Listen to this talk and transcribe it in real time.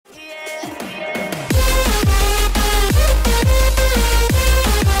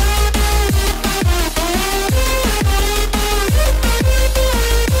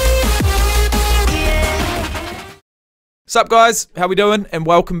Sup guys, how we doing? And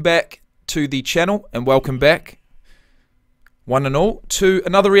welcome back to the channel, and welcome back, one and all, to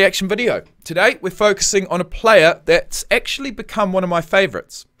another reaction video. Today we're focusing on a player that's actually become one of my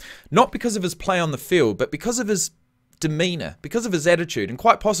favourites. Not because of his play on the field, but because of his demeanour, because of his attitude, and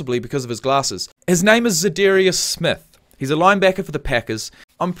quite possibly because of his glasses. His name is ZA'DARIUS SMITH. He's a linebacker for the Packers.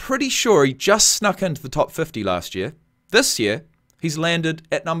 I'm pretty sure he just snuck into the top 50 last year. This year, he's landed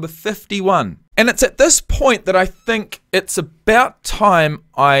at number 51. And it's at this point that I think it's about time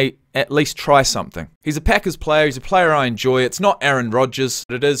I at least try something. He's a Packers player, he's a player I enjoy. It's not Aaron Rodgers,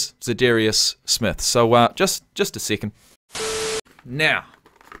 but it is ZA'DARIUS SMITH. So just a second. Now,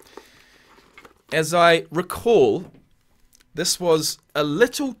 as I recall, this was a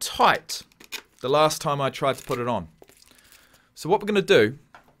little tight the last time I tried to put it on. So what we're going to do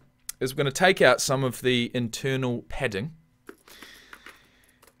is we're going to take out some of the internal padding.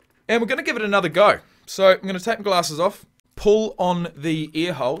 And we're going to give it another go. So I'm going to take my glasses off, pull on the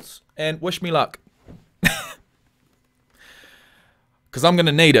ear holes, and wish me luck. Because I'm going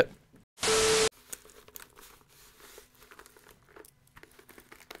to need it.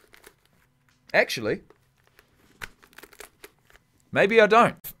 Actually, maybe I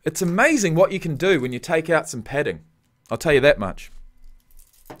don't. It's amazing what you can do when you take out some padding. I'll tell you that much.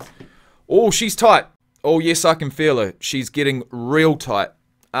 Oh, she's tight. Oh, yes, I can feel her. She's getting real tight.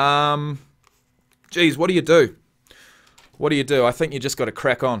 Geez, what do you do? What do you do? I think you just got to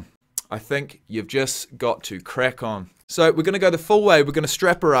crack on. I think you've just got to crack on. So we're going to go the full way. We're going to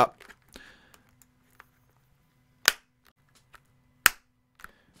strap her up.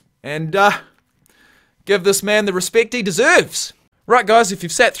 And give this man the respect he deserves. Right guys, if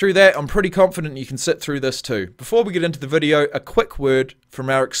you've sat through that, I'm pretty confident you can sit through this too. Before we get into the video, a quick word from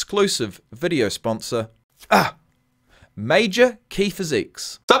our exclusive video sponsor, Major Key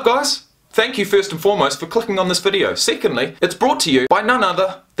Physiques. What's up guys? Thank you first and foremost for clicking on this video. Secondly, it's brought to you by none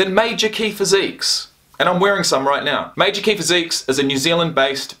other than Major Key Physiques. And I'm wearing some right now. Major Key Physiques is a New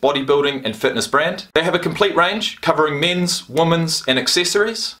Zealand-based bodybuilding and fitness brand. They have a complete range covering men's, women's, and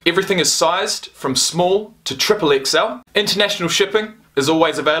accessories. Everything is sized from small to XXL. International shipping is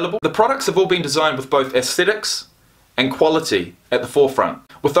always available. The products have all been designed with both aesthetics and quality at the forefront.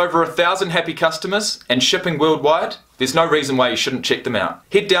 With over 1,000 happy customers and shipping worldwide, there's no reason why you shouldn't check them out.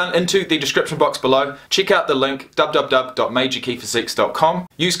 Head down into the description box below, check out the link www.majorkeyphysiques.com,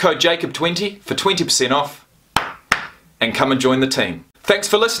 use code JACOB20 for 20% off, and come and join the team. Thanks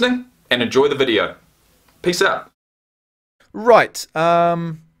for listening and enjoy the video. Peace out. Right,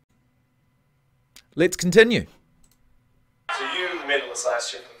 let's continue. So you medalist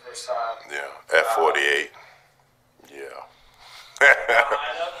last year for the first time. Yeah, at 48. Yeah.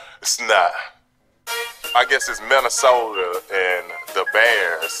 It's not. I guess it's Minnesota and the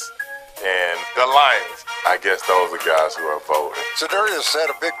Bears and the Lions. I guess those are guys who are voting. ZA'DARIUS had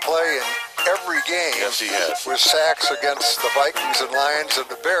a big play in every game. Yes, he has. With sacks against the Vikings and Lions and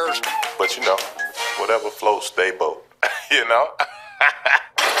the Bears. But you know, whatever floats, they boat. You know?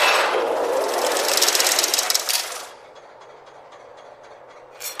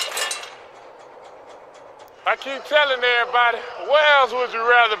 I keep telling everybody, where else would you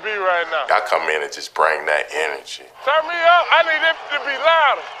rather be right now? I come in and just bring that energy. Turn me up. I need it to be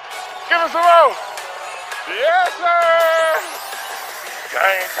louder. Give me some more. Yes, sir.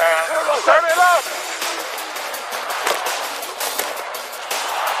 Game time. Turn it up.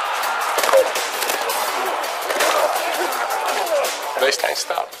 They can't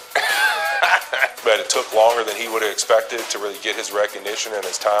stop. But it took longer than he would have expected to really get his recognition and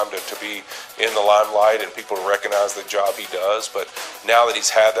his time to be in the limelight and people to recognize the job he does. But now that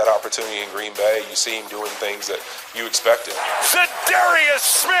he's had that opportunity in Green Bay, you see him doing things that you expected. ZA'DARIUS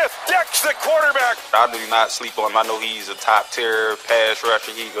SMITH decks the quarterback. I do not sleep on him. I know he's a top tier pass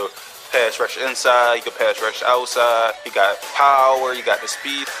rusher. He go pass rush inside, he go pass rush outside. He got power, he got the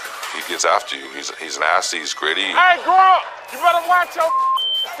speed. He gets after you. He's nasty, he's gritty. Hey, Grump, you better watch your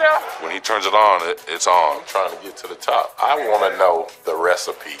self. When he turns it on, it's on. I'm trying to get to the top. I want to know the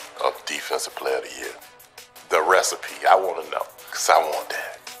recipe of Defensive Player of the Year. The recipe, I want to know, because I want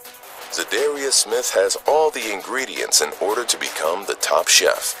that. ZA'DARIUS SMITH has all the ingredients in order to become the top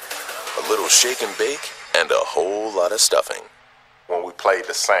chef. A little shake and bake and a whole lot of stuffing. When we played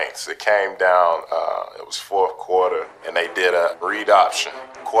the Saints, it came down, it was fourth quarter, and they did a read option.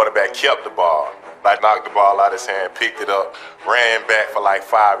 Quarterback kept the ball. I knocked the ball out of his hand, picked it up, ran back for like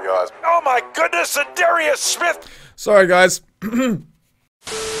 5 yards. Oh my goodness, ZA'DARIUS SMITH! Sorry guys. I'm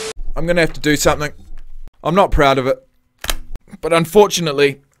going to have to do something. I'm not proud of it. But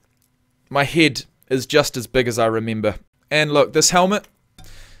unfortunately, my head is just as big as I remember. And look, this helmet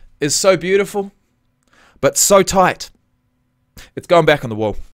is so beautiful, but so tight. It's going back on the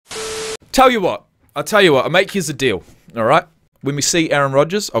wall. I'll tell you what, I'll make you a deal, alright? When we see Aaron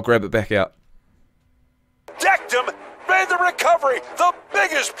Rodgers, I'll grab it back out. Decked him, made the recovery, the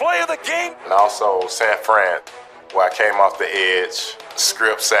biggest play of the game. And also San Fran, where I came off the edge,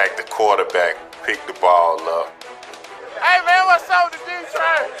 script sacked the quarterback, picked the ball up. Hey man, what's up with the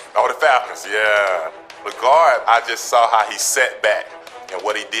D-Train? Oh, the Falcons, yeah. The guard, I just saw how he set back and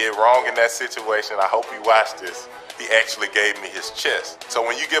what he did wrong in that situation. I hope you watched this. He actually gave me his chest. So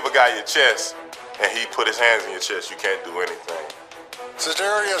when you give a guy your chest and he put his hands in your chest, you can't do anything.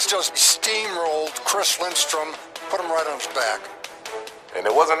 ZA'DARIUS just steamrolled Chris Lindstrom, put him right on his back. And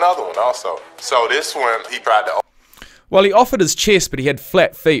there was another one also. So this one, he tried to... Well, he offered his chest, but he had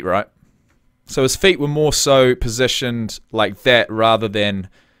flat feet, right? So his feet were more so positioned like that rather than,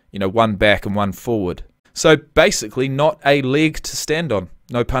 you know, one back and one forward. So basically not a leg to stand on.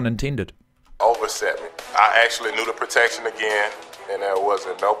 No pun intended. Overset me. I actually knew the protection again, and there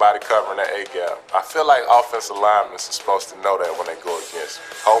wasn't nobody covering that A-gap. I feel like offensive linemen are supposed to know that when they go against me.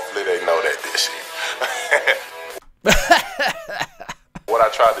 Hopefully they know that this year. What I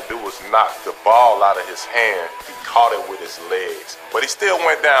tried to do was knock the ball out of his hand. He caught it with his legs. But he still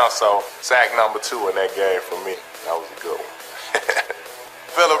went down, so sack number 2 in that game for me. That was a good one.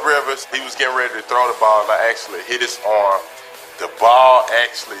 Phillip Rivers, he was getting ready to throw the ball, and I actually hit his arm. The ball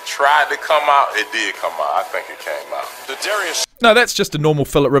actually tried to come out. It did come out. I think it came out. ZA'DARIUS No, that's just a normal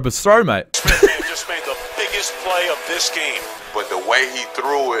Phillip Rivers throw, mate. Smith just made the biggest play of this game. But the way he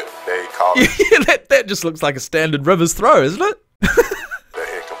threw it, they called it Yeah, that just looks like a standard Rivers throw, isn't it? the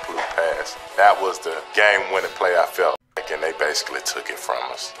incomplete pass. That was the game-winning play I felt like, and they basically took it from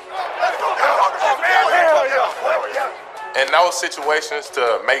us. In those situations,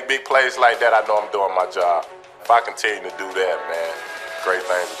 to make big plays like that, I know I'm doing my job. If I continue to do that, man, great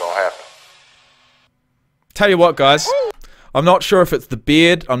things are going to happen. Tell you what, guys. I'm not sure if it's the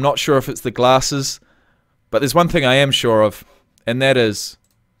beard. I'm not sure if it's the glasses. But there's one thing I am sure of, and that is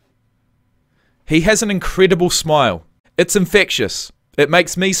he has an incredible smile. It's infectious. It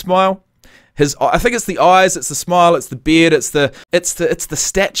makes me smile. I think it's the eyes, it's the smile, it's the beard, it's the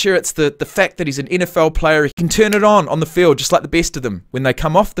stature, it's the fact that he's an NFL player. He can turn it on the field just like the best of them. When they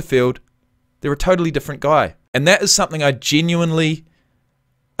come off the field, they're a totally different guy. And that is something I genuinely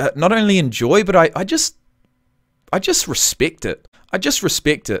not only enjoy, but I just respect it. I just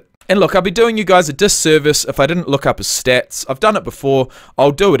respect it. And look, I'll be doing you guys a disservice if I didn't look up his stats. I've done it before.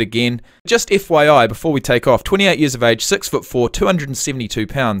 I'll do it again. Just FYI, before we take off, 28 years of age, 6'4", 272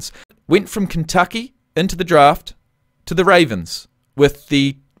 pounds. Went from Kentucky into the draft to the Ravens with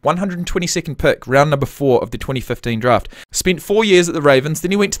the 122nd pick, round number 4 of the 2015 draft. Spent 4 years at the Ravens,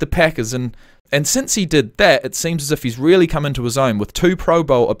 then he went to the Packers, and since he did that, it seems as if he's really come into his own with 2 Pro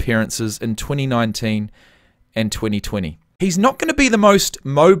Bowl appearances in 2019 and 2020. He's not going to be the most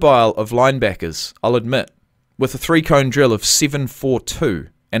mobile of linebackers, I'll admit, with a 3-cone drill of 7.42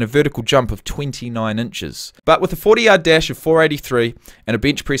 and a vertical jump of 29 inches. But with a 40-yard dash of 483 and a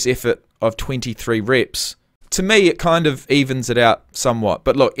bench press effort of 23 reps, to me it kind of evens it out somewhat.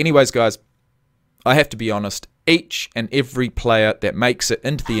 But look, anyways guys, I have to be honest, each and every player that makes it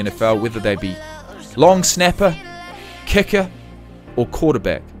into the NFL, whether they be long snapper, kicker, or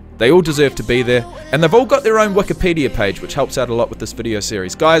quarterback, they all deserve to be there, and they've all got their own Wikipedia page, which helps out a lot with this video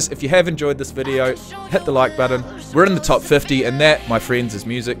series. Guys, if you have enjoyed this video, hit the like button. We're in the top 50, and that, my friends, is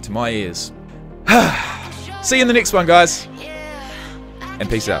music to my ears. See you in the next one, guys, and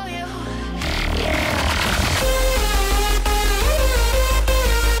peace out.